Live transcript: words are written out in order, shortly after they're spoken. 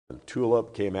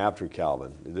Tulip came after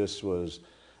Calvin. These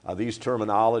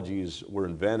terminologies were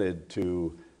invented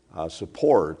to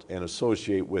support and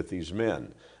associate with these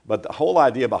men. But the whole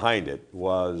idea behind it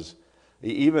was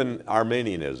even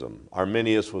Arminianism.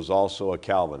 Arminius was also a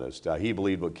Calvinist. He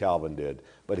believed what Calvin did.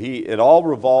 But it all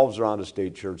revolves around a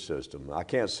state church system. I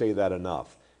can't say that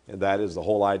enough. And that is the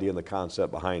whole idea and the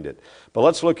concept behind it. But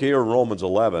let's look here in Romans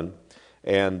 11,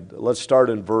 and let's start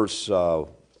in verse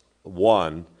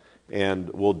 1, and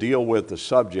we'll deal with the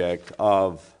subject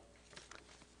of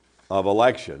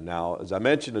election. Now, as I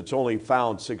mentioned, it's only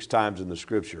found 6 times in the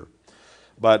Scripture.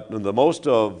 But the most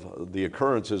of the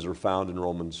occurrences are found in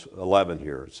Romans 11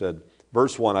 here. It said,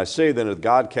 verse 1, I say then, if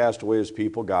God cast away his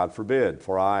people, God forbid.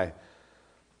 For I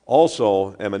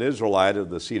also am an Israelite of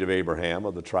the seed of Abraham,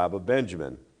 of the tribe of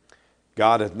Benjamin.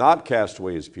 God hath not cast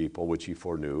away his people, which he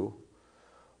foreknew.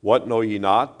 What know ye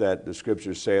not, that the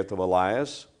Scripture saith of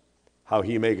Elias, how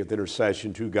he maketh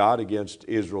intercession to God against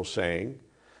Israel, saying,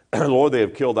 Lord, they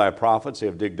have killed thy prophets, they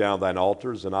have digged down thine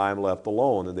altars, and I am left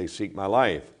alone, and they seek my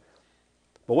life.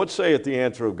 But what saith the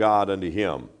answer of God unto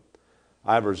him?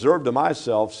 I have reserved to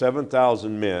myself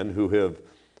 7,000 men who have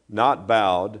not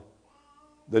bowed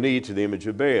the knee to the image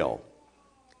of Baal.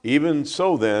 Even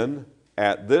so then,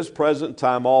 at this present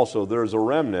time also, there is a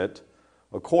remnant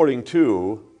according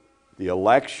to the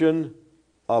election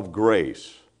of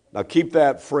grace. Now keep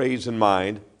that phrase in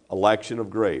mind, election of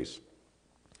grace.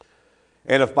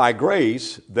 And if by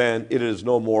grace, then it is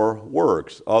no more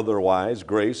works. Otherwise,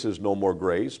 grace is no more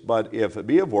grace. But if it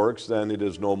be of works, then it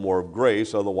is no more of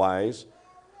grace. Otherwise,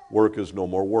 work is no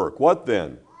more work. What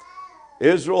then?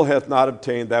 Israel hath not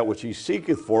obtained that which he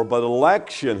seeketh for, but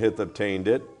election hath obtained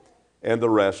it, and the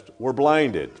rest were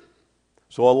blinded.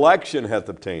 So election hath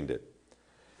obtained it.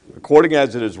 According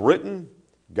as it is written,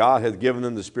 God hath given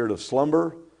them the spirit of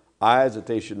slumber, eyes that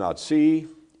they should not see,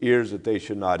 ears that they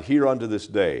should not hear unto this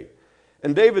day.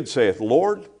 And David saith,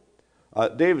 Lord,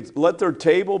 David, let their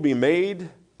table be made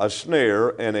a snare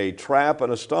and a trap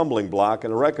and a stumbling block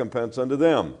and a recompense unto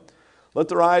them. Let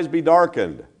their eyes be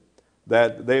darkened,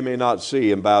 that they may not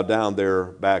see and bow down their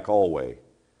back alway.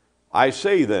 I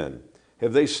say then,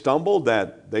 have they stumbled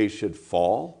that they should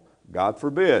fall? God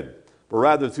forbid. But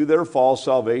rather through their fall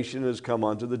salvation is come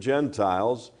unto the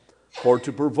Gentiles, for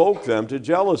to provoke them to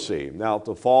jealousy. Now if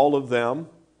the fall of them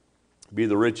be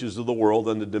the riches of the world,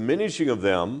 and the diminishing of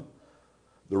them,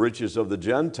 the riches of the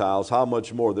Gentiles, how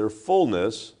much more their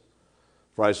fullness?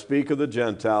 For I speak of the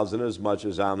Gentiles, inasmuch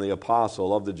as I am the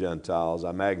apostle of the Gentiles,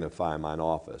 I magnify mine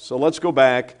office. So let's go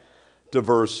back to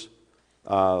verse,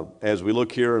 as we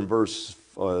look here in verse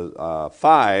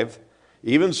 5,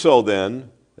 even so then,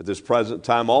 at this present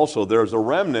time also, there is a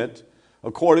remnant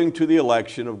according to the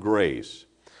election of grace.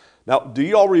 Now, do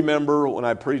you all remember when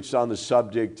I preached on the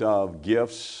subject of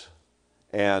gifts?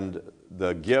 And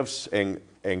the gifts and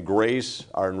grace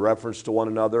are in reference to one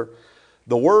another.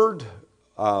 The word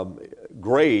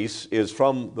grace is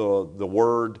from the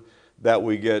word that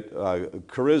we get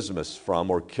charismas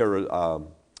from, or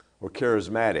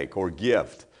charismatic, or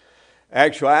gift.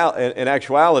 In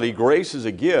actuality, grace is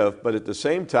a gift, but at the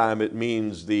same time it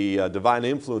means the divine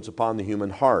influence upon the human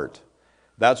heart.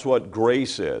 That's what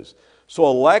grace is. So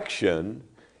election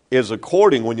is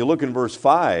according, when you look in verse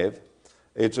 5,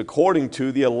 it's according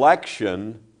to the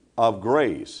election of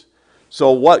grace.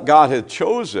 So what God hath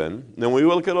chosen, then we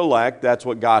look at elect, that's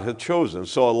what God hath chosen.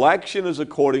 So election is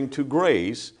according to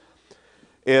grace,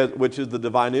 which is the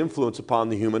divine influence upon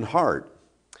the human heart.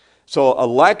 So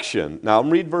election, now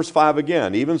read verse 5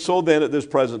 again. Even so then at this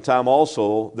present time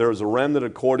also, there is a remnant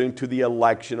according to the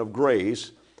election of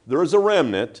grace. There is a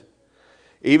remnant,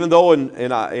 even though in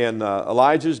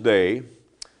Elijah's day,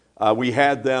 we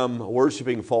had them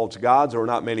worshiping false gods. There were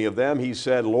not many of them. He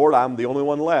said, Lord, I'm the only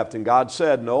one left. And God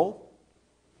said, no.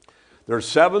 There's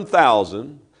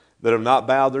 7,000 that have not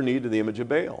bowed their knee to the image of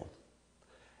Baal.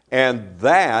 And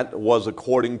that was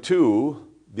according to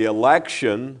the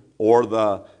election or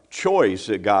the choice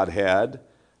that God had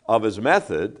of his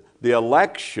method, the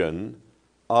election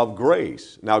of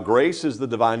grace. Now, grace is the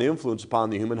divine influence upon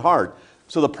the human heart.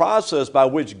 So the process by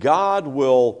which God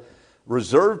will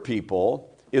reserve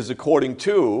people is according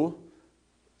to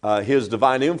his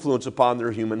divine influence upon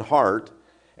their human heart.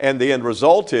 And the end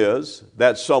result is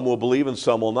that some will believe and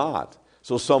some will not.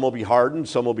 So some will be hardened,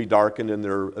 some will be darkened in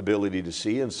their ability to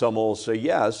see, and some will say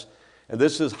yes. And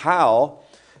this is how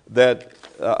that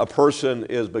a person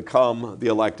is become the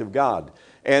elect of God.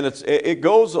 And it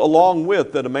goes along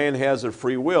with that a man has a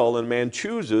free will, and man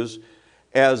chooses,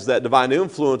 as that divine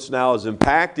influence now is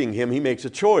impacting him, he makes a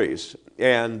choice,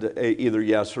 and either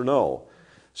yes or no.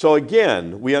 So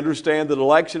again, we understand that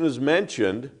election is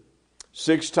mentioned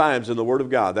 6 times in the Word of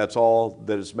God. That's all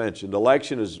that is mentioned.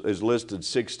 Election is listed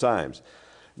 6 times.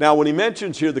 Now, when he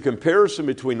mentions here the comparison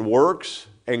between works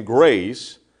and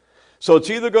grace, so it's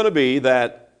either going to be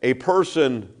that a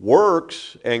person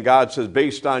works and God says,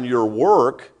 based on your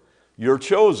work, you're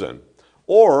chosen.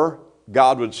 Or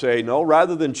God would say, no,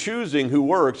 rather than choosing who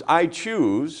works, I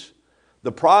choose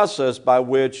the process by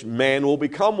which man will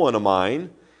become one of mine,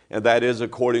 and that is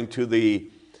according to the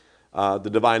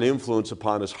divine influence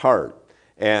upon his heart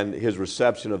and his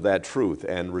reception of that truth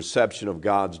and reception of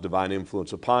God's divine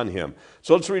influence upon him.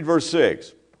 So let's read verse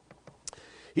 6.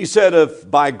 He said, if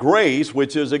by grace,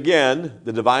 which is again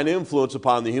the divine influence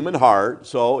upon the human heart,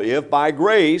 so if by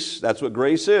grace, that's what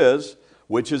grace is,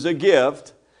 which is a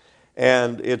gift,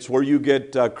 and it's where you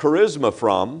get charisma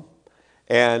from,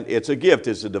 and it's a gift,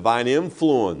 it's a divine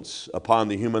influence upon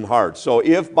the human heart. So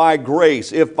if by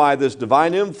grace, if by this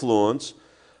divine influence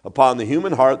upon the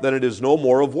human heart, then it is no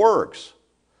more of works.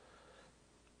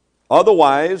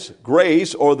 Otherwise,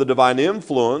 grace or the divine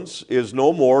influence is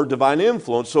no more divine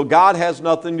influence, so God has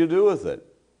nothing to do with it.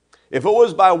 If it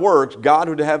was by works, God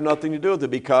would have nothing to do with it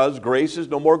because grace is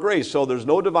no more grace. So there's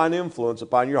no divine influence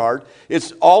upon your heart.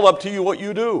 It's all up to you what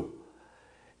you do.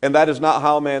 And that is not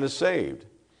how a man is saved.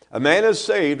 A man is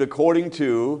saved according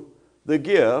to the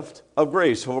gift of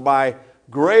grace. For by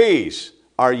grace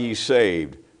are ye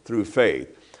saved through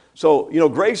faith. So,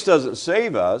 grace doesn't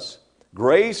save us.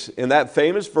 Grace, in that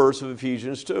famous verse of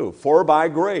Ephesians 2, for by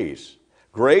grace.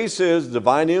 Grace is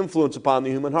divine influence upon the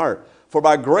human heart. For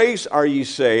by grace are ye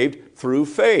saved through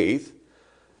faith,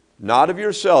 not of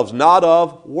yourselves, not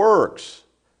of works,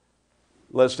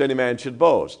 lest any man should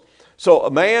boast. So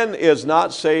a man is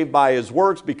not saved by his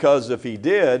works because if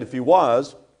he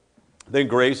was, then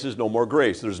grace is no more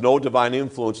grace. There's no divine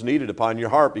influence needed upon your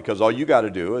heart because all you got to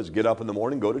do is get up in the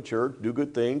morning, go to church, do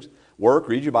good things, work,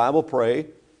 read your Bible, pray.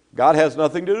 God has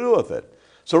nothing to do with it.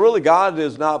 So really God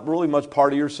is not really much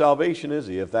part of your salvation, is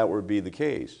he, if that were to be the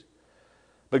case.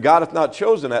 But God hath not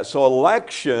chosen that. So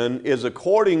election is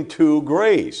according to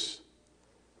grace.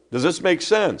 Does this make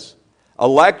sense?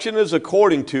 Election is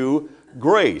according to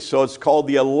grace. So it's called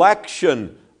the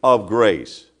election of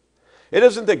grace. It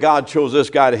isn't that God chose this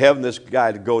guy to heaven, this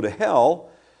guy to go to hell.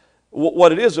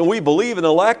 What it is, and we believe in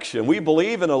election. We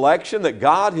believe in election that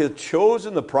God has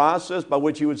chosen the process by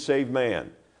which he would save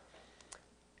man.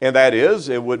 And that is,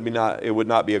 it would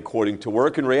not be according to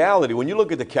work. In reality, when you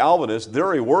look at the Calvinists,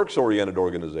 they're a works-oriented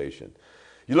organization.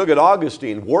 You look at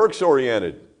Augustine,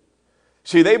 works-oriented.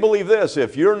 See, they believe this: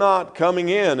 if you're not coming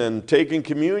in and taking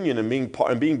communion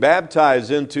and being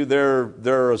baptized into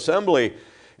their assembly,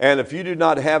 and if you do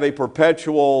not have a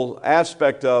perpetual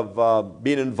aspect of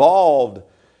being involved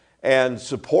and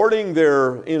supporting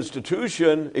their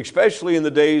institution, especially in the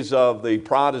days of the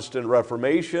Protestant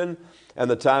Reformation and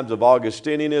the times of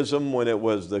Augustinianism, when it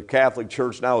was the Catholic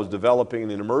Church now was developing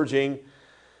and emerging.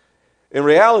 In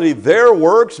reality, they're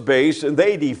works-based, and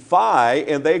they defy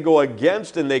and they go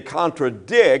against and they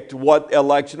contradict what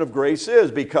election of grace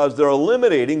is, because they're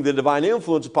eliminating the divine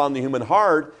influence upon the human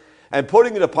heart and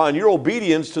putting it upon your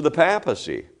obedience to the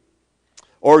papacy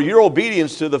or your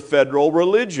obedience to the federal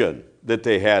religion that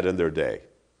they had in their day.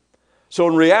 So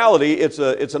in reality, it's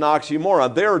an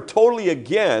oxymoron. They're totally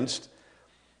against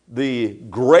the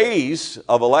grace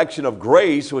of election of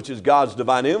grace, which is God's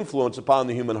divine influence upon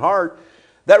the human heart.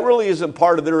 That really isn't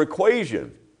part of their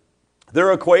equation.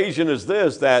 Their equation is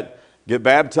this: that get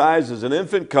baptized as an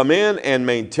infant, come in and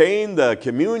maintain the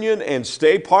communion and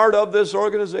stay part of this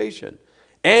organization.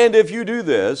 And if you do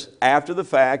this, after the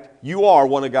fact, you are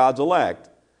one of God's elect.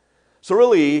 So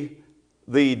really,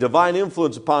 the divine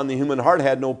influence upon the human heart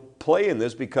had no play in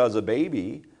this, because a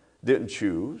baby didn't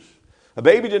choose. A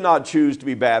baby did not choose to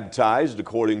be baptized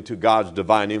according to God's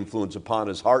divine influence upon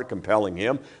his heart, compelling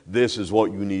him, this is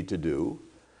what you need to do.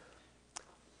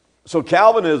 So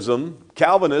Calvinism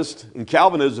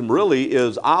really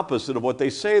is opposite of what they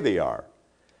say they are.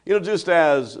 Just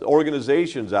as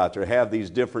organizations out there have these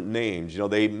different names,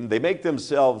 they make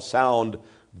themselves sound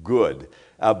good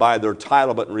by their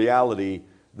title, but in reality,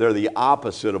 they're the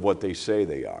opposite of what they say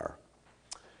they are.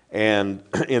 And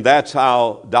that's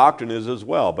how doctrine is as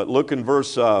well. But look in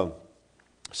verse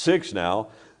 6 now.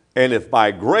 And if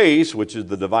by grace, which is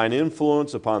the divine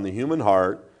influence upon the human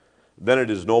heart, then it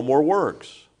is no more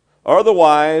works.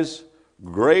 Otherwise,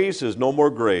 grace is no more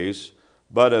grace.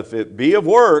 But if it be of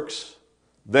works,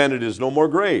 then it is no more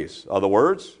grace. In other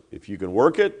words, if you can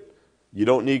work it, you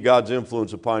don't need God's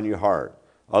influence upon your heart.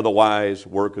 Otherwise,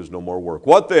 work is no more work.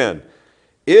 What then?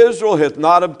 Israel hath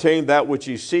not obtained that which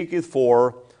he seeketh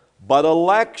for, but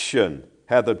election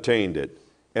hath obtained it,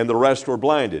 and the rest were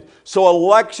blinded. So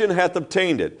election hath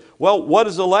obtained it. Well, what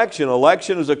is election?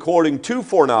 Election is according to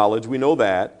foreknowledge, we know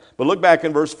that. But look back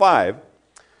in verse 5.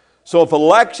 So if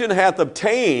election hath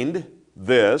obtained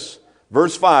this,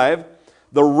 verse 5,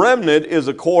 the remnant is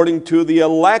according to the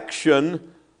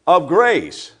election of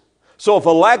grace. So if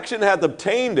election hath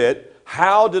obtained it,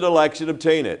 how did election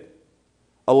obtain it?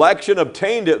 Election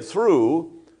obtained it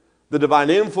through the divine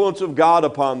influence of God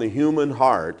upon the human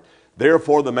heart.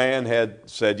 Therefore the man had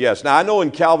said yes. Now I know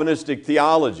in Calvinistic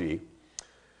theology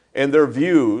and their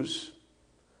views,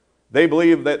 they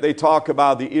believe that they talk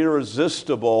about the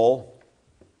irresistible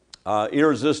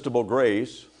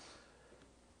grace,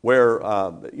 where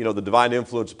the divine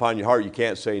influence upon your heart, you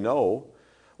can't say no.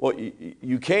 Well,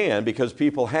 you can, because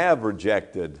people have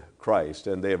rejected Christ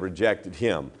and they have rejected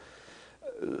Him.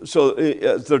 So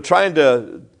they're trying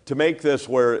to make this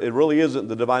where it really isn't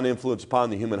the divine influence upon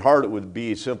the human heart. It would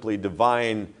be simply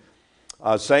divine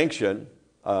sanction.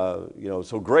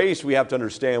 So grace, we have to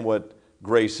understand what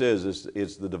grace is.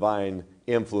 It's the divine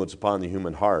influence upon the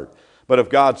human heart. But if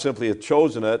God simply hath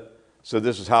chosen it, so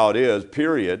this is how it is,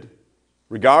 period,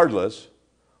 regardless,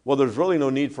 well, there's really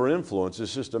no need for influence.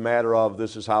 It's just a matter of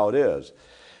this is how it is,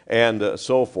 and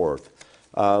so forth.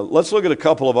 Let's look at a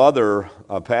couple of other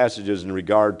passages in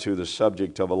regard to the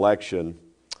subject of election.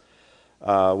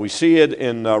 We see it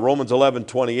in Romans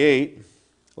 11:28.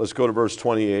 Let's go to verse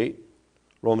 28.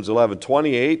 Romans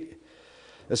 11:28.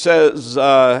 It says,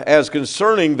 as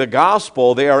concerning the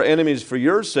gospel, they are enemies for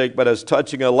your sake, but as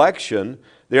touching election,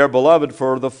 they are beloved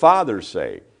for the Father's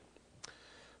sake.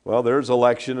 Well, there's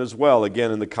election as well,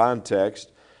 again, in the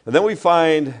context. And then we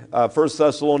find 1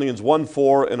 Thessalonians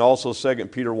 1:4 and also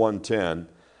 2 Peter 1:10,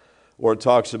 where it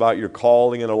talks about your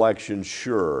calling and election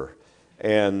sure.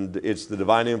 And it's the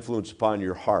divine influence upon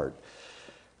your heart.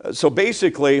 So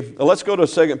basically, let's go to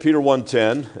 2 Peter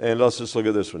 1:10, and let's just look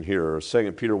at this one here,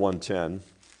 2 Peter 1:10.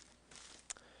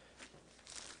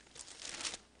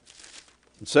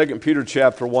 2 Peter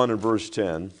chapter 1 and verse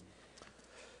 10,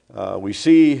 we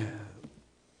see,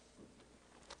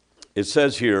 it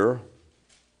says here,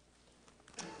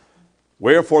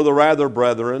 wherefore the rather,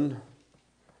 brethren,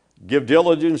 give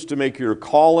diligence to make your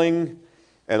calling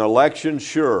and election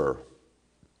sure.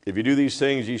 If you do these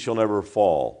things, ye shall never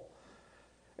fall.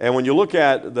 And when you look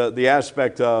at the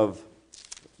aspect of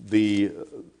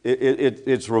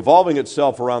it's revolving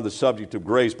itself around the subject of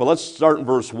grace. But let's start in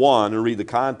verse 1 and read the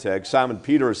context. Simon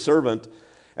Peter, a servant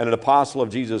and an apostle of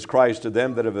Jesus Christ, to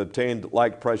them that have obtained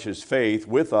like precious faith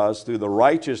with us through the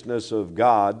righteousness of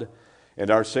God and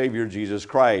our Savior Jesus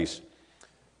Christ.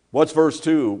 What's verse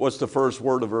 2? What's the first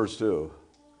word of verse 2?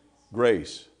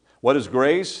 Grace. What is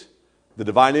grace? The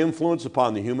divine influence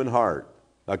upon the human heart.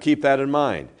 Now keep that in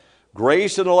mind.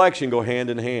 Grace and election go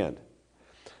hand in hand.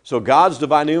 So God's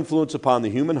divine influence upon the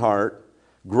human heart,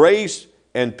 grace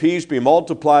and peace be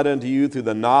multiplied unto you through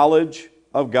the knowledge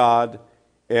of God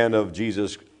and of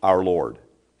Jesus our Lord.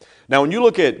 Now when you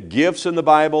look at gifts in the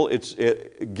Bible,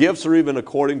 gifts are even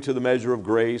according to the measure of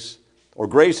grace, or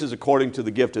grace is according to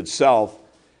the gift itself,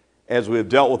 as we have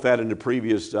dealt with that in the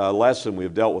previous lesson, we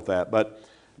have dealt with that. But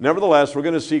nevertheless, we're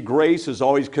going to see grace is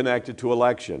always connected to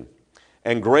election.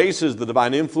 And grace is the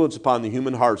divine influence upon the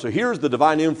human heart. So here's the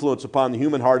divine influence upon the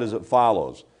human heart as it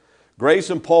follows. Grace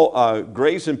and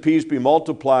peace be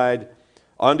multiplied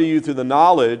unto you through the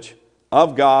knowledge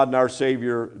of God and our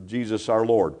Savior, Jesus our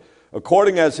Lord.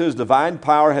 According as His divine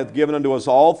power hath given unto us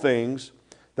all things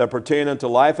that pertain unto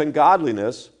life and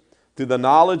godliness, through the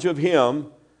knowledge of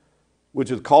Him, which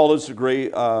hath called us to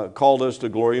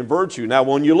glory and virtue. Now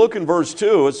when you look in verse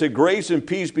 2, it says, grace and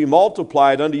peace be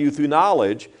multiplied unto you through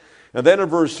knowledge. And then in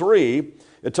verse 3,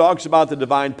 it talks about the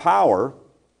divine power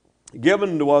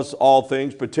given to us all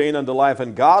things pertain unto life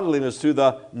and godliness through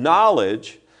the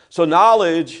knowledge. So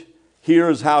knowledge here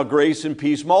is how grace and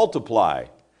peace multiply.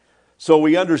 So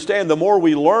we understand the more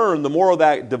we learn, the more of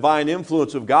that divine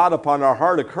influence of God upon our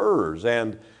heart occurs.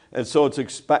 And so it's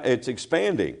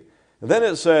expanding. And then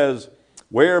it says,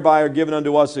 whereby are given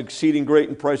unto us exceeding great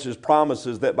and precious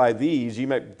promises, that by these ye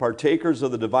may be partakers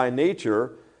of the divine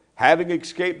nature, having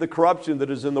escaped the corruption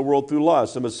that is in the world through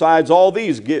lust. And besides all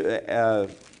this, giving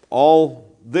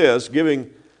all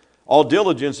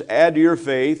diligence, add to your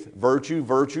faith virtue,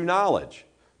 knowledge.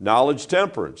 Knowledge,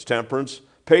 temperance. Temperance,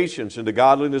 patience. And to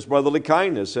godliness, brotherly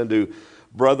kindness. And to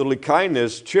brotherly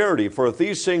kindness, charity. For if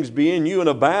these things be in you and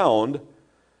abound,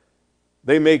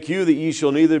 they make you that ye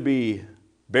shall neither be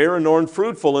barren nor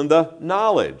unfruitful in the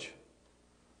knowledge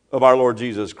of our Lord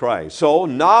Jesus Christ. So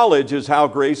knowledge is how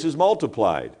grace is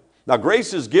multiplied. Now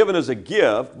grace is given as a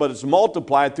gift, but it's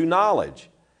multiplied through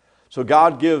knowledge. So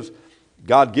God gives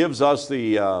us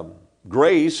the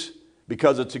grace,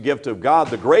 because it's a gift of God.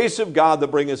 The grace of God that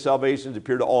bringeth salvation to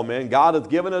appear to all men. God hath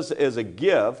given us as a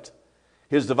gift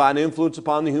His divine influence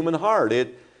upon the human heart.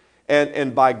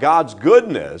 And by God's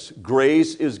goodness,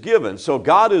 grace is given. So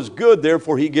God is good,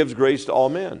 therefore He gives grace to all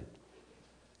men.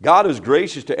 God is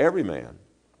gracious to every man.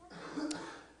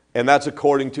 And that's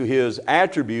according to His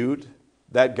attribute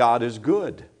that God is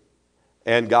good.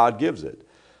 And God gives it.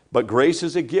 But grace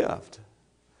is a gift.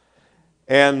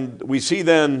 And we see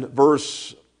then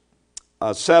verse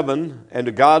 7, and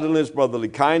to godliness brotherly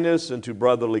kindness, and to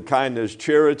brotherly kindness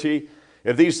charity.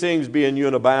 If these things be in you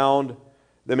and abound,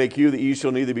 they make you that ye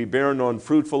shall neither be barren nor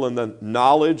unfruitful in the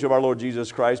knowledge of our Lord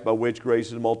Jesus Christ, by which grace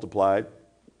is multiplied.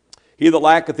 He that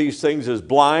lacketh these things is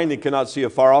blind and cannot see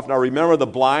afar off. Now remember the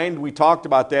blind, we talked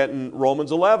about that in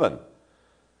Romans 11,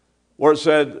 where it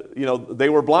said, they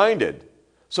were blinded.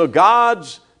 So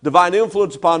God's divine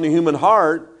influence upon the human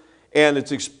heart, and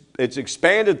it's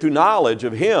expanded through knowledge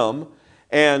of Him,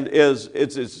 and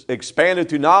it's expanded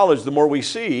through knowledge the more we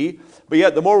see, but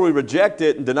yet the more we reject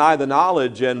it and deny the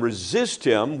knowledge and resist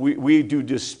Him, we do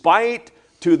despite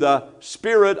to the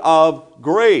Spirit of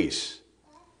grace.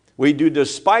 We do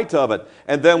despite of it,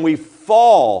 and then we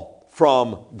fall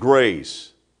from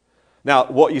grace. Now,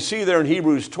 what you see there in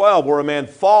Hebrews 12, where a man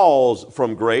falls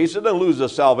from grace and then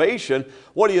loses salvation,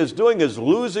 what he is doing is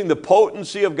losing the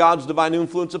potency of God's divine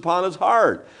influence upon his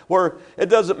heart, where it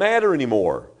doesn't matter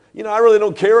anymore. I really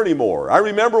don't care anymore. I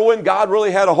remember when God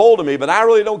really had a hold of me, but I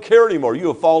really don't care anymore. You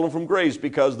have fallen from grace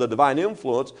because the divine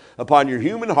influence upon your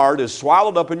human heart is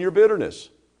swallowed up in your bitterness.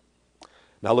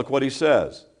 Now look what he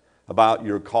says about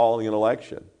your calling and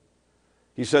election.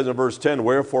 He says in verse 10,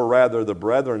 wherefore rather the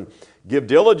brethren, give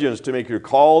diligence to make your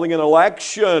calling and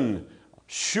election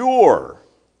sure.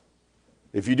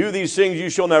 If you do these things, you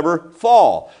shall never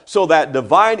fall. So that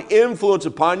divine influence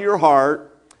upon your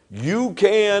heart, you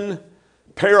can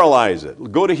paralyze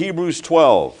it. Go to Hebrews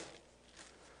 12.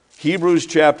 Hebrews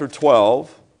chapter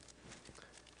 12,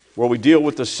 where we deal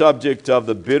with the subject of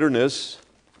the bitterness.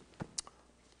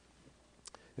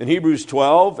 In Hebrews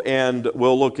 12, and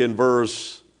we'll look in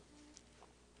verse,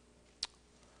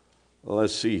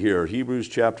 let's see here, Hebrews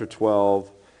chapter 12,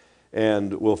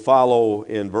 and we'll follow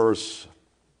in verse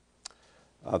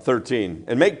 13.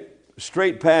 And make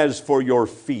straight paths for your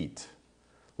feet,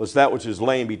 lest that which is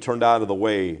lame be turned out of the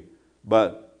way,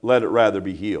 but let it rather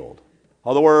be healed.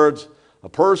 In other words, a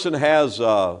person has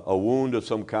a wound of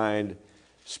some kind,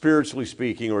 spiritually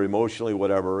speaking or emotionally,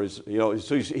 whatever.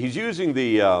 So he's using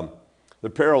the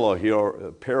parallel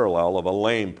here, parallel of a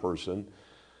lame person,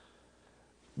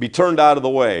 be turned out of the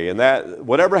way. And that,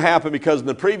 whatever happened, because in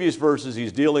the previous verses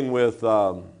he's dealing with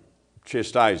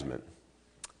chastisement,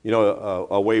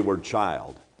 a wayward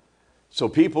child. So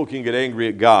people can get angry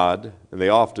at God, and they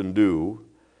often do.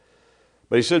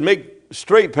 But he said, make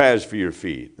straight paths for your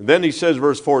feet. And then he says,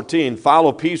 verse 14,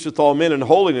 follow peace with all men and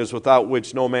holiness, without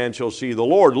which no man shall see the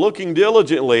Lord, looking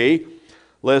diligently,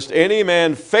 lest any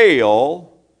man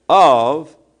fail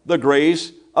of the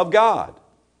grace of God.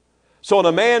 So when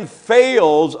a man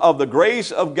fails of the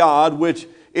grace of God, which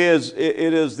is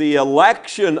the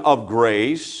election of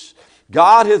grace,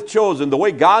 God hath chosen. The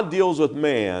way God deals with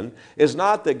man is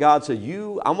not that God said,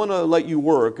 I'm going to let you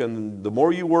work, and the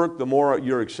more you work, the more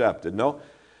you're accepted. No,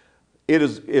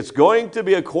 it's going to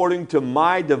be according to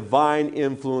my divine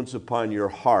influence upon your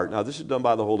heart. Now, this is done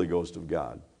by the Holy Ghost of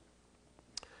God.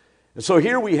 And so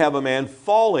here we have a man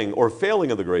falling or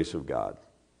failing of the grace of God.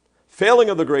 Failing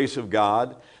of the grace of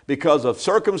God because of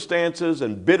circumstances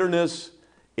and bitterness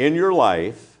in your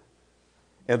life,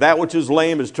 and that which is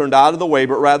lame is turned out of the way,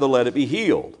 but rather let it be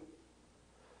healed.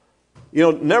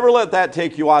 Never let that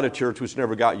take you out of church, which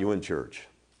never got you in church.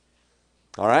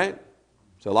 All right?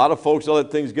 So a lot of folks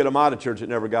let things get them out of church that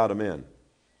never got them in.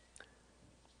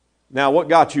 Now, what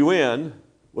got you in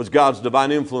was God's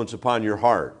divine influence upon your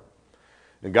heart.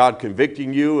 And God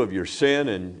convicting you of your sin,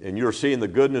 and you're seeing the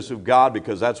goodness of God,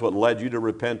 because that's what led you to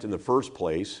repent in the first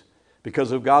place,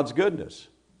 because of God's goodness.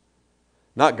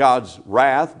 Not God's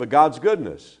wrath, but God's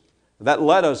goodness. That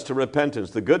led us to repentance.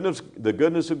 The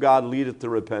goodness of God leadeth to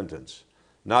repentance,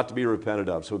 not to be repented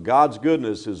of. So God's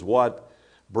goodness is what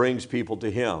brings people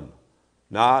to Him,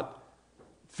 not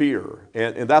fear.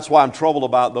 And that's why I'm troubled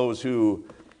about those who,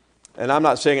 and I'm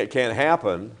not saying it can't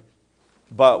happen,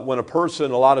 but when a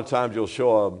person, a lot of times you'll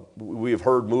show we've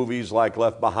heard movies like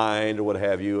Left Behind or what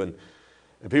have you, and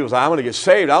people say, I'm going to get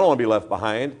saved, I don't want to be left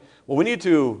behind. Well, we need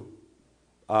to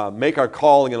make our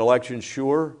calling and election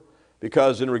sure,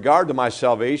 because in regard to my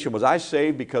salvation, was I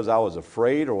saved because I was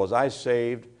afraid, or was I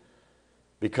saved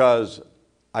because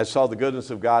I saw the goodness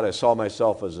of God. I saw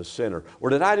myself as a sinner. Or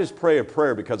did I just pray a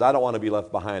prayer because I don't want to be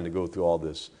left behind to go through all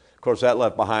this? Of course, that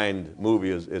Left Behind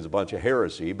movie is a bunch of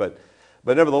heresy, but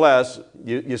nevertheless,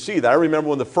 you see that. I remember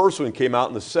when the first one came out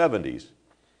in the 70s,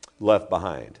 Left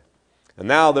Behind. And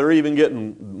now they're even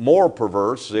getting more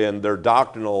perverse in their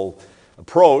doctrinal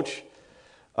approach.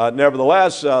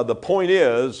 Nevertheless, the point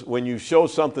is, when you show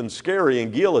something scary in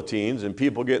guillotines and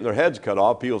people getting their heads cut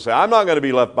off, people say, I'm not going to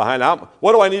be left behind.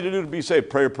 What do I need to do to be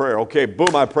saved? Pray a prayer. Okay,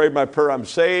 boom, I prayed my prayer, I'm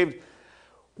saved.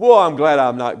 Well, I'm glad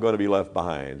I'm not going to be left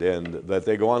behind, and that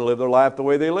they go on and live their life the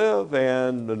way they live,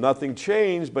 and nothing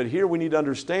changed. But here we need to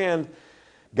understand,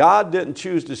 God didn't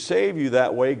choose to save you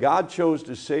that way. God chose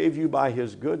to save you by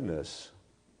His goodness.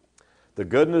 The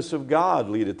goodness of God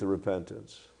leadeth to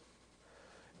repentance.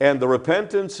 And the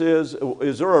repentance is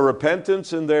there a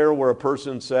repentance in there where a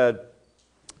person said,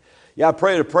 yeah, I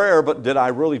prayed a prayer, but did I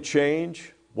really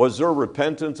change? Was there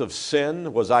repentance of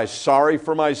sin? Was I sorry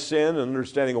for my sin and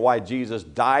understanding why Jesus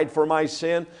died for my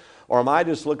sin? Or am I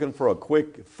just looking for a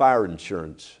quick fire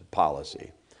insurance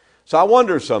policy? So I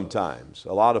wonder sometimes,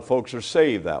 a lot of folks are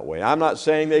saved that way. I'm not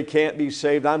saying they can't be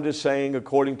saved. I'm just saying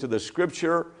according to the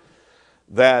Scripture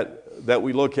that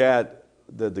we look at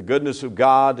the goodness of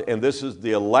God, and this is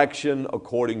the election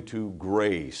according to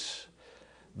grace.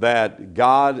 That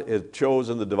God has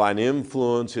chosen the divine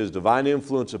influence, His divine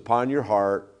influence upon your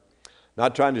heart,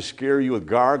 not trying to scare you with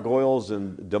gargoyles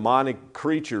and demonic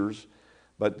creatures,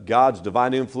 but God's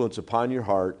divine influence upon your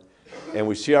heart. And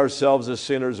we see ourselves as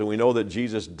sinners, and we know that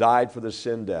Jesus died for the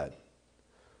sin debt.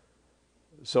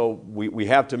 So we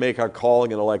have to make our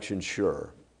calling and election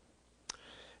sure.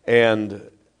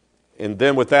 And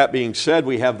then with that being said,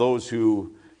 we have those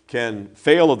who can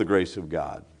fail of the grace of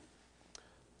God.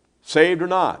 Saved or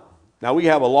not. Now we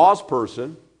have a lost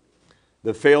person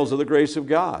that fails of the grace of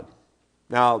God.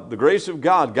 Now the grace of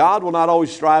God, God will not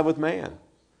always strive with man.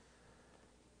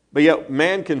 But yet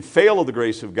man can fail of the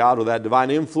grace of God, or that divine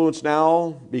influence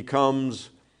now becomes,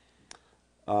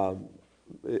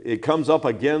 it comes up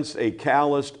against a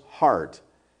calloused heart,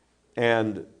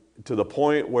 and to the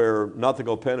point where nothing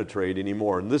will penetrate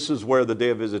anymore. And this is where the day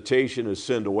of visitation is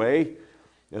sinned away,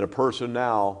 and a person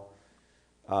now,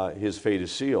 his fate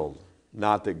is sealed.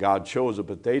 Not that God chose it,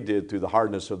 but they did through the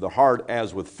hardness of their heart.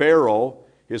 As with Pharaoh,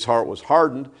 his heart was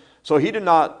hardened. So he did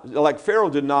not, like Pharaoh,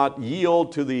 did not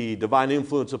yield to the divine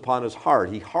influence upon his heart.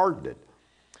 He hardened it.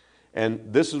 And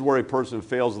this is where a person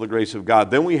fails of the grace of God.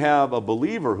 Then we have a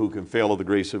believer who can fail of the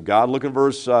grace of God. Look in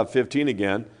verse 15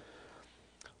 again.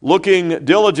 Looking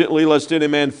diligently, lest any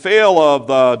man fail of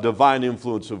the divine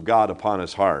influence of God upon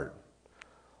his heart.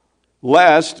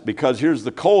 Lest, because here's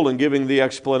the colon giving the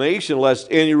explanation, lest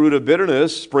any root of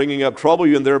bitterness springing up trouble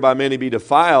you, and thereby many be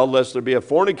defiled, lest there be a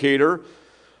fornicator,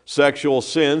 sexual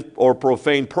sin, or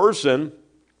profane person,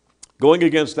 going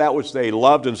against that which they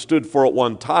loved and stood for at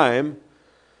one time,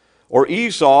 or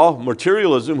Esau,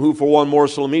 materialism, who for one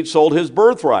morsel of meat sold his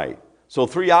birthright. So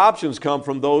three options come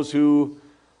from those who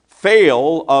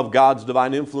fail of God's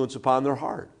divine influence upon their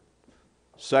heart.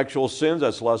 Sexual sins,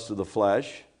 that's lust of the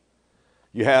flesh.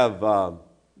 You have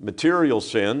material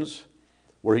sins,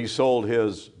 where he sold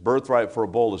his birthright for a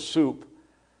bowl of soup.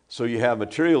 So you have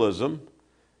materialism.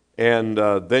 And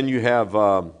then you have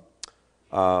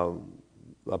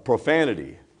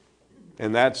profanity.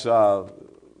 And that's,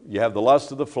 you have the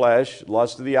lust of the flesh,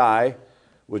 lust of the eye,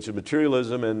 which is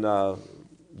materialism and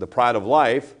the pride of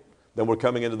life. Then we're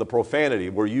coming into the profanity,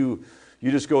 where you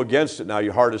just go against it now.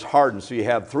 Your heart is hardened. So you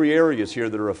have three areas here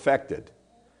that are affected.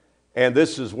 And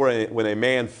this is where when a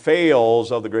man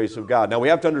fails of the grace of God. Now we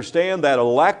have to understand that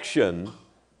election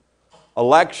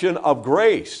of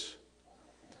grace.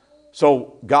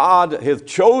 So God hath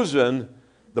chosen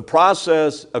the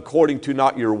process according to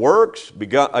not your works.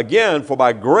 Again, for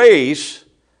by grace,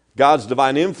 God's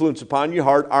divine influence upon your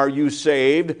heart, are you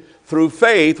saved through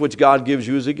faith, which God gives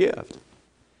you as a gift.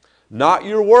 Not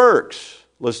your works,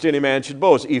 lest any man should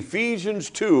boast. Ephesians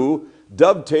 2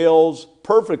 dovetails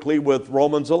perfectly with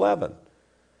Romans 11.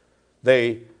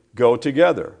 They go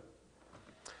together.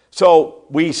 So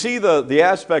we see the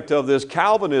aspect of this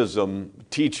Calvinism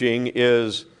teaching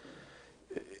is,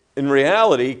 in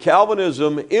reality,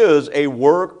 Calvinism is a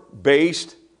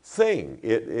work-based thing.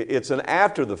 It's an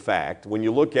after the fact when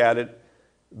you look at it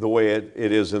the way it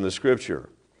is in the Scripture.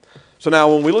 So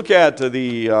now when we look at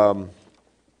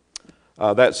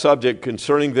that subject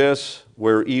concerning this,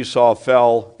 where Esau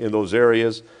fell in those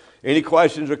areas, any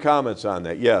questions or comments on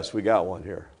that? Yes, we got one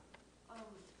here.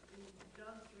 In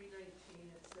John 3:19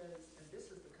 it says, and this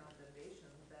is the condemnation,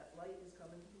 that light is come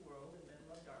into the world, and men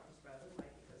love darkness rather than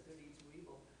light, because their deeds were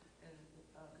evil. And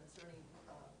concerning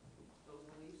those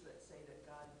beliefs that say that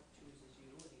God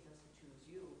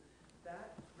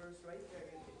verse right there,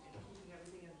 in keeping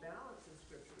everything in balance in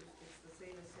Scripture, it's the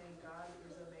same as saying God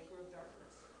is a maker of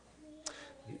darkness.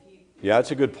 Yeah,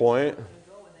 that's a good point. And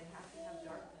they have to have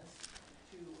darkness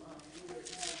to do their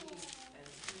evil deeds, and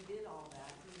he did all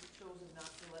that. He's chosen not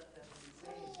to let them be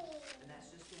saved, and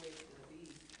that's just the way it's going to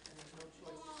be, and there's no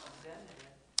choice of them in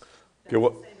it. That's Okay,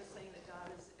 the same as saying that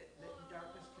that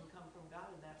darkness can come from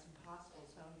God, and that's impossible.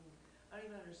 So I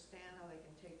don't even understand how they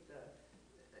can take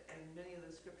and many of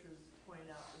the scriptures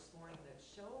pointed out this morning that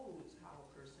shows how a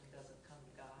person doesn't come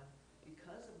to God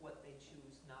because of what they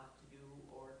choose not to do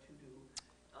or to do.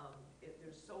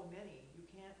 There's so many, you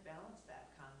can't balance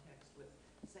that context with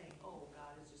saying, oh,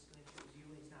 God is just going to choose you,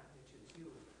 he's not going to choose you.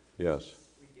 Yes.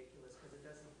 It's ridiculous because it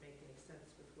doesn't make any sense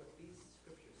with what these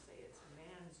scriptures say. It's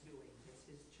man's doing, it's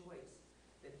his choice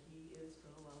that he is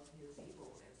going to love his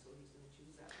evil, and so he's going to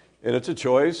choose that way. And it's a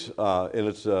choice, and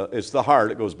it's the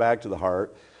heart. It goes back to the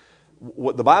heart.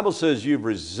 What the Bible says, you've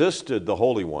resisted the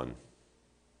Holy One.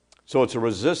 So it's a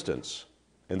resistance.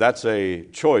 And that's a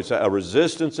choice, a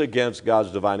resistance against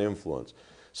God's divine influence.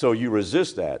 So you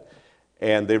resist that.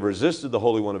 And they resisted the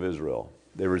Holy One of Israel.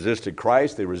 They resisted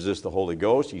Christ. They resist the Holy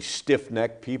Ghost. You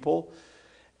stiff-necked people.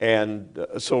 And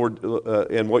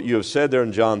and what you have said there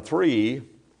in John 3,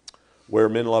 where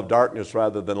men love darkness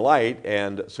rather than light,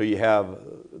 and so you have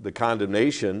the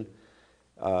condemnation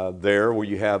there, where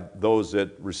you have those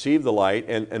that receive the light.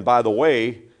 And by the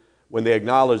way, when they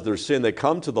acknowledge their sin, they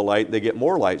come to the light and they get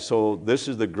more light. So this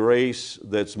is the grace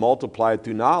that's multiplied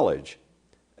through knowledge.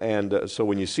 And so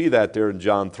when you see that there in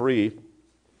John 3,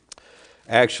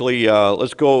 actually,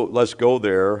 let's go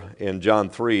there in John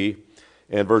 3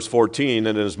 and verse 14.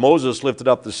 And as Moses lifted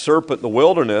up the serpent in the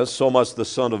wilderness, so must the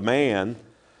Son of Man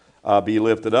be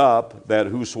lifted up, that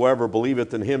whosoever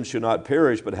believeth in him should not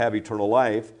perish, but have eternal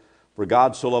life. For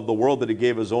God so loved the world that he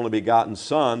gave his only begotten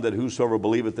Son, that whosoever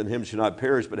believeth in him should not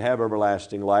perish, but have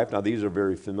everlasting life. Now these are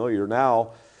very familiar.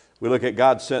 Now we look at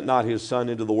God sent not his Son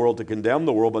into the world to condemn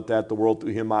the world, but that the world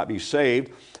through him might be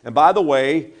saved. And by the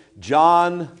way,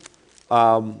 John,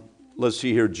 let's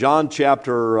see here, John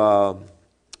chapter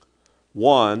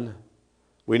 1,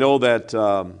 we know that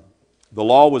the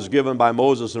law was given by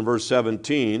Moses in verse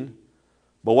 17,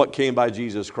 but what came by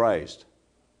Jesus Christ?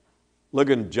 Look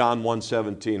in John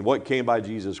 1:17. What came by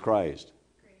Jesus Christ?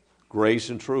 Grace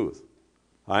and truth.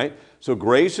 All right? So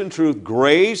grace and truth.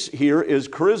 Grace here is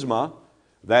charisma.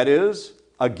 That is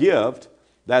a gift.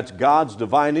 That's God's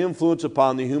divine influence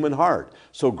upon the human heart.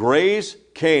 So grace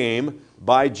came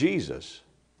by Jesus.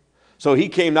 So he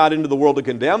came not into the world to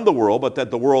condemn the world, but that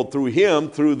the world through him,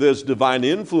 through this divine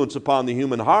influence upon the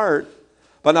human heart,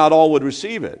 but not all would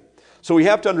receive it. So we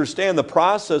have to understand the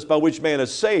process by which man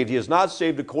is saved. He is not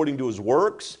saved according to his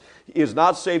works. He is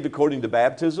not saved according to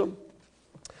baptism.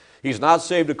 He's not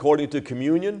saved according to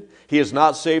communion. He is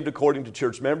not saved according to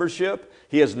church membership.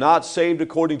 He is not saved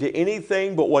according to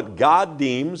anything but what God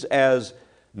deems as,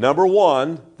 number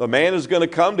one, the man is going to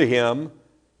come to him.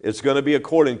 It's going to be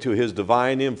according to his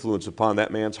divine influence upon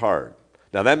that man's heart.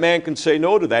 Now that man can say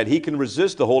no to that. He can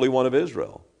resist the Holy One of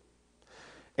Israel.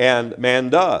 And man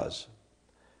does.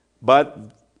 But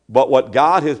what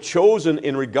God hath chosen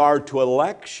in regard to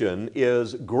election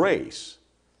is grace.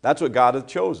 That's what God hath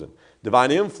chosen.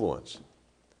 Divine influence.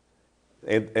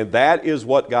 And that is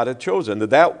what God hath chosen.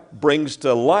 That brings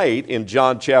to light in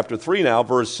John chapter 3 now,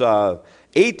 verse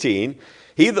 18.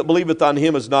 He that believeth on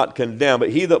him is not condemned, but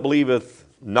he that believeth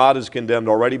not is condemned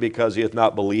already, because he hath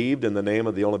not believed in the name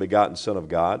of the only begotten Son of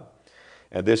God.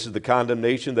 And this is the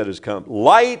condemnation that has come.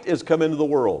 Light is come into the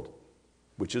world,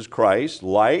 which is Christ,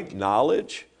 light,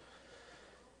 knowledge.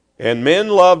 And men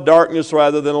love darkness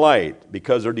rather than light,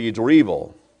 because their deeds were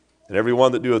evil. And every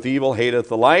one that doeth evil hateth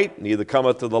the light, neither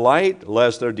cometh to the light,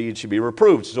 lest their deeds should be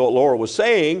reproved. So what Laura was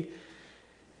saying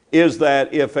is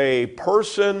that if a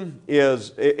person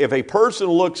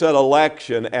looks at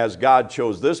election as God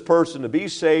chose this person to be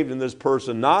saved and this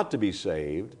person not to be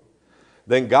saved,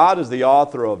 then God is the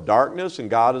author of darkness, and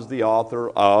God is the author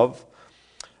of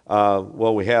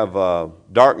we have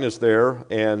darkness there,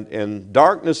 and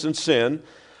darkness and sin,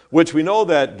 which we know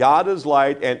that God is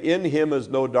light, and in him is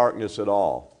no darkness at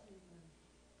all.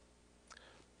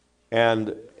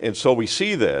 And so we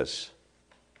see this.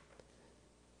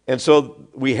 And so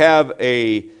we have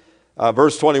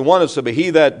verse 21, it said, but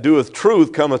he that doeth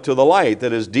truth cometh to the light,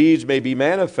 that his deeds may be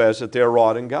manifest, that they are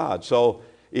wrought in God. So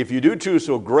if you do truth,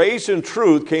 so grace and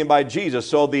truth came by Jesus.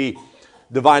 So the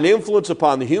divine influence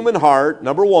upon the human heart,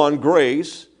 number one,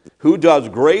 grace. Who does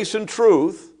grace and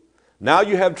truth? Now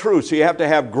you have truth, so you have to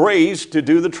have grace to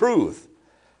do the truth.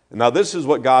 And now this is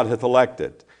what God hath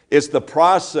elected. It's the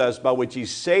process by which he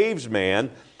saves man.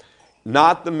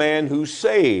 not the man who's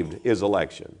saved is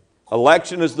election.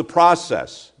 Election is the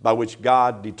process by which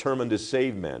God determined to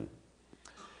save men.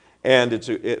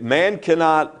 And man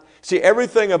cannot, see,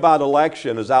 everything about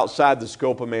election is outside the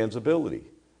scope of man's ability.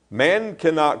 Man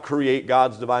cannot create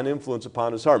God's divine influence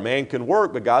upon his heart. Man can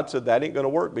work, but God said that ain't going to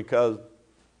work because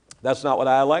that's not what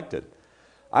I elected.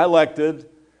 I elected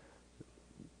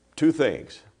two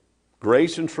things,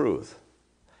 grace and truth.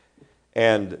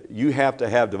 And you have to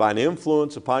have divine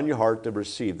influence upon your heart to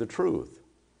receive the truth.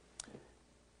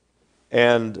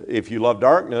 And if you love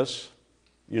darkness,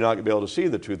 you're not going to be able to see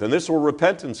the truth. And this is where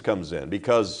repentance comes in,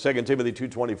 because 2 Timothy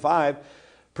 2:25,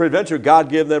 peradventure God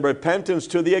gave them repentance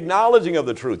to the acknowledging of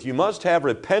the truth. You must have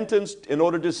repentance in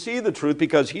order to see the truth,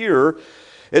 because here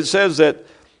it says that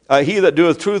he that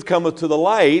doeth truth cometh to the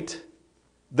light,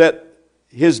 that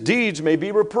his deeds may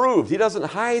be reproved. He doesn't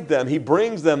hide them. He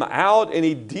brings them out and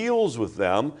he deals with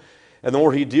them. And the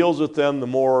more he deals with them, the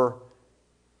more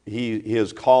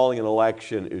his calling and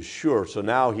election is sure. So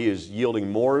now he is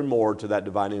yielding more and more to that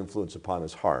divine influence upon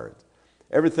his heart.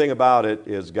 Everything about it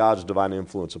is God's divine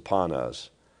influence upon us.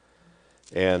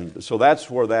 And so that's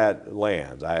where that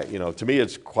lands. To me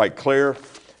it's quite clear.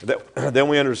 Then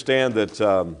we understand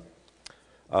that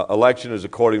election is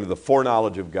according to the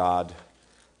foreknowledge of God,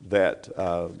 that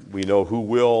we know who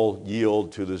will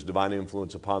yield to this divine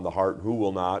influence upon the heart and who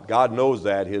will not. God knows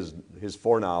that. His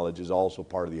foreknowledge is also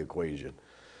part of the equation.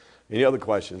 Any other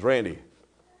questions? Randy? You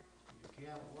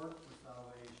can't work for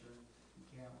salvation. You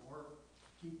can't work to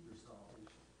keep your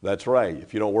salvation. That's right.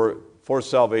 If you don't work for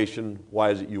salvation,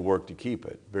 why is it you work to keep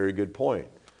it? Very good point.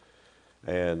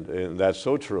 And that's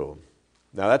so true.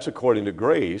 Now that's according to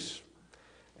grace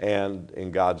and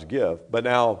in God's gift. But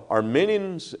now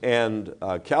Arminians and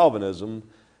Calvinism,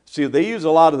 see, they use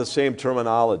a lot of the same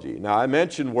terminology. Now I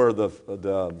mentioned where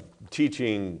the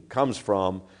teaching comes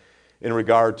from in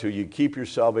regard to you keep your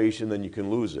salvation, then you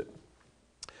can lose it.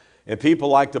 And people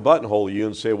like to buttonhole you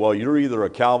and say, well, you're either a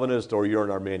Calvinist or you're an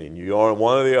Arminian. You are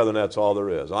one or the other, and that's all there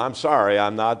is. I'm sorry,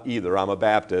 I'm not either. I'm a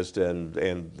Baptist,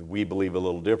 and we believe a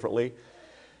little differently.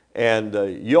 And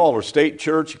you all are state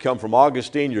church, you come from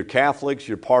Augustine, you're Catholics,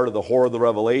 you're part of the Whore of the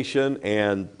Revelation,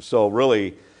 and so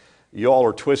really, you all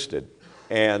are twisted.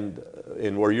 And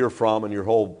in where you're from and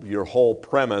your whole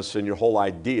premise and your whole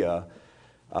idea,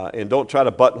 and don't try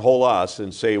to buttonhole us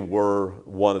and say we're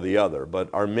one or the other. But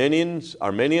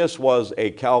Arminius was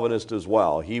a Calvinist as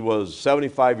well. He was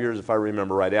 75 years, if I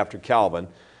remember right, after Calvin.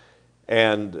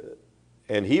 And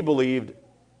he believed,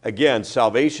 again,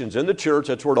 salvation's in the church.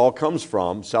 That's where it all comes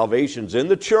from. Salvation's in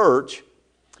the church.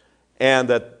 And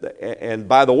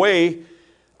by the way,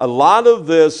 a lot of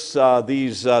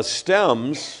these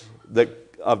stems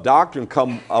of doctrine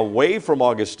come away from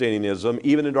Augustinianism,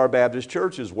 even into our Baptist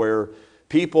churches, where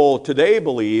people today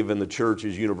believe in the church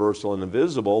is universal and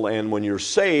invisible, and when you're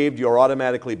saved, you're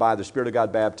automatically by the Spirit of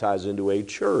God baptized into a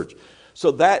church.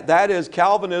 So that is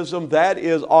Calvinism, that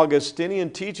is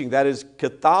Augustinian teaching, that is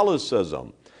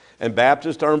Catholicism. And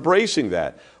Baptists are embracing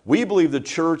that. We believe the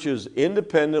church is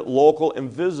independent, local,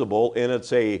 and visible, and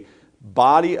it's a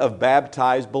body of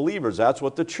baptized believers. That's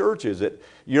what the church is.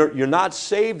 You're not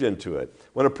saved into it.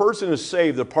 When a person is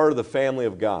saved, they're part of the family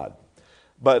of God.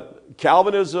 But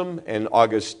Calvinism and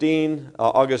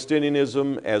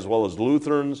Augustinianism, as well as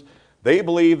Lutherans, they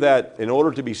believe that in order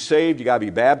to be saved, you got to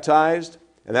be baptized,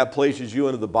 and that places you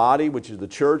into the body, which is the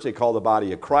church. They call the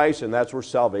body of Christ, and that's where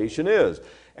salvation is.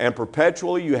 And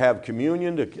perpetually you have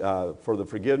communion for the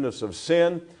forgiveness of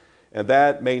sin, and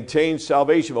that maintains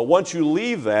salvation. But once you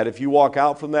leave that, if you walk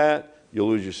out from that, you'll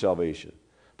lose your salvation.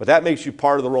 But that makes you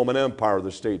part of the Roman Empire,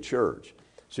 the state church.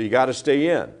 So you got to stay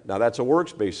in. Now that's a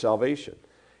works-based salvation.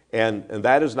 And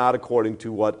that is not according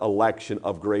to what election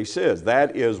of grace is.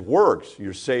 That is works.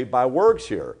 You're saved by works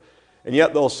here. And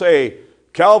yet they'll say,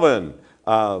 Calvin,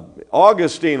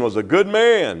 Augustine was a good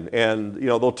man. And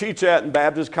they'll teach that in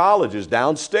Baptist colleges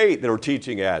downstate they were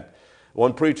teaching at.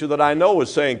 One preacher that I know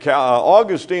was saying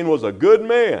Augustine was a good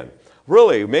man.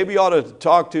 Really, maybe you ought to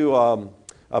talk to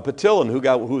Patilin,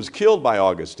 who was killed by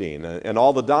Augustine, and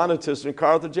all the Donatists in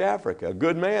Carthage, Africa. A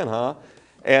good man, huh?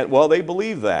 And well, they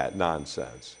believe that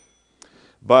nonsense.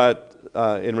 But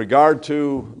in regard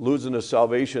to losing the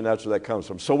salvation, that's where that comes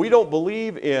from. So we don't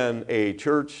believe in a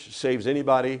church saves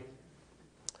anybody.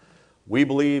 We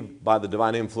believe by the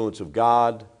divine influence of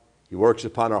God. He works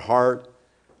upon our heart.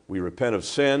 We repent of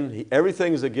sin.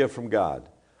 Everything is a gift from God.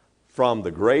 From the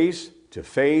grace to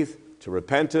faith to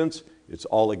repentance, it's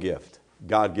all a gift.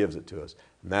 God gives it to us.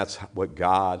 And that's what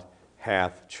God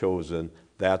hath chosen.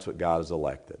 That's what God has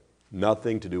elected.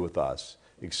 Nothing to do with us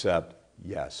except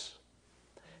yes.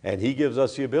 And He gives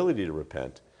us the ability to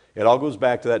repent. It all goes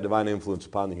back to that divine influence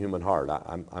upon the human heart.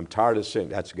 I'm tired of saying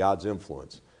that's God's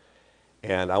influence.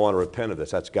 And I want to repent of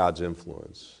this. That's God's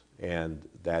influence. And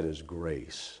that is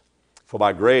grace. For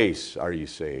by grace are you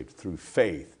saved, through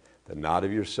faith, that not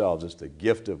of yourselves, it's the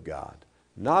gift of God,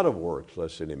 not of works,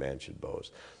 lest any man should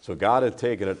boast. So God had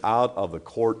taken it out of the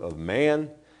court of man,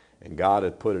 and God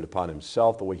had put it upon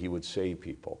himself the way he would save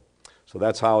people. So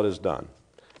that's how it is done.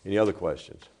 Any other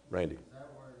questions? Randy? Is that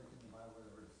where in the Bible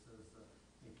where it says that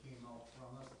they came out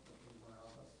from us, but they went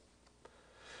out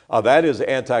of us? That is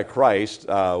Antichrist.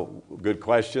 Good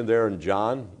question there in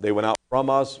John. They went out from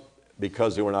us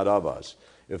because they were not of us.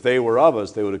 If they were of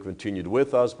us, they would have continued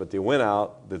with us, but they went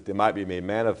out that they might be made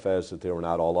manifest that they were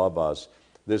not all of us.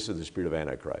 This is the spirit of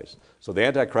Antichrist. So the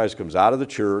Antichrist comes out of the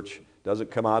church, doesn't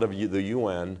come out of the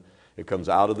UN, it comes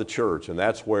out of the church, and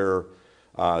that's where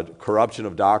corruption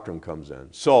of doctrine comes in.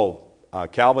 So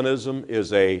Calvinism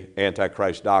is a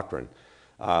Antichrist doctrine.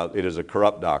 It is a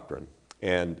corrupt doctrine.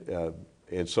 And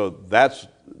so that's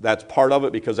part of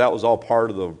it, because that was all part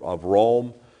of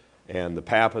Rome and the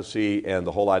papacy and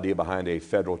the whole idea behind a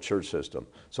federal church system.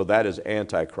 So that is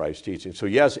Antichrist teaching. So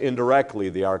yes, indirectly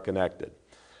they are connected.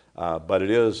 But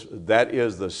that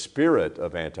is the spirit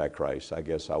of Antichrist, I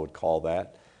guess I would call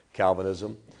that,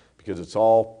 Calvinism, because it's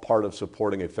all part of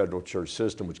supporting a federal church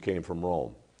system which came from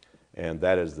Rome. And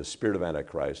that is the spirit of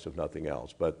Antichrist, if nothing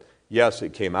else. But yes,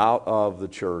 it came out of the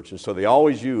church. And so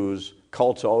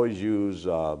cults always use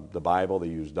the Bible, they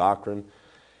use doctrine.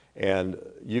 And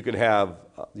you have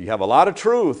a lot of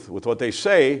truth with what they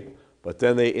say, but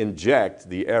then they inject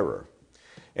the error.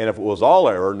 And if it was all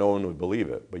error, no one would believe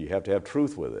it, but you have to have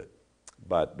truth with it.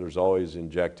 But there's always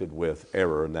injected with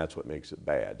error, and that's what makes it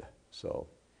bad. So,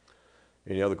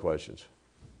 any other questions?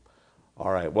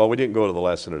 All right, well, we didn't go to the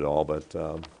lesson at all, but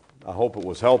I hope it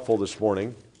was helpful this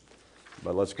morning.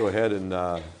 But let's go ahead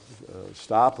and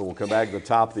stop, and we'll come back to the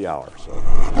top of the hour.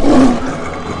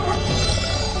 So.